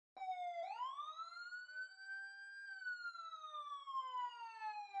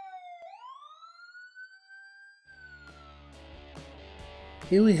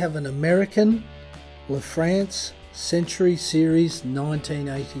Here we have an American LaFrance Century Series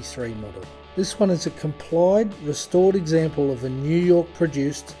 1983 model. This one is a complied, restored example of a New York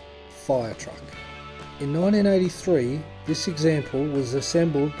produced Firetruck. In 1983, this example was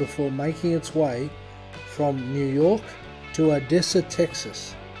assembled before making its way from New York to Odessa,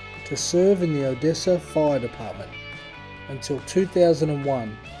 Texas, to serve in the Odessa Fire Department until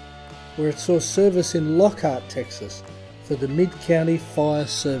 2001, where it saw service in Lockhart, Texas for the Mid-County Fire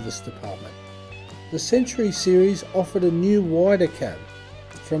Service Department. The Century Series offered a new wider cab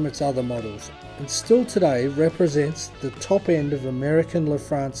from its other models and still today represents the top end of American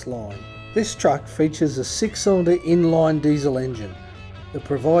LaFrance line. This truck features a 6-cylinder inline diesel engine that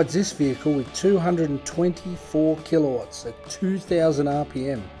provides this vehicle with 224 kilowatts at 2000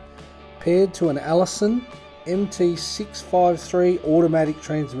 RPM, paired to an Allison MT653 automatic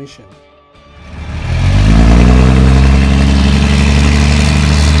transmission.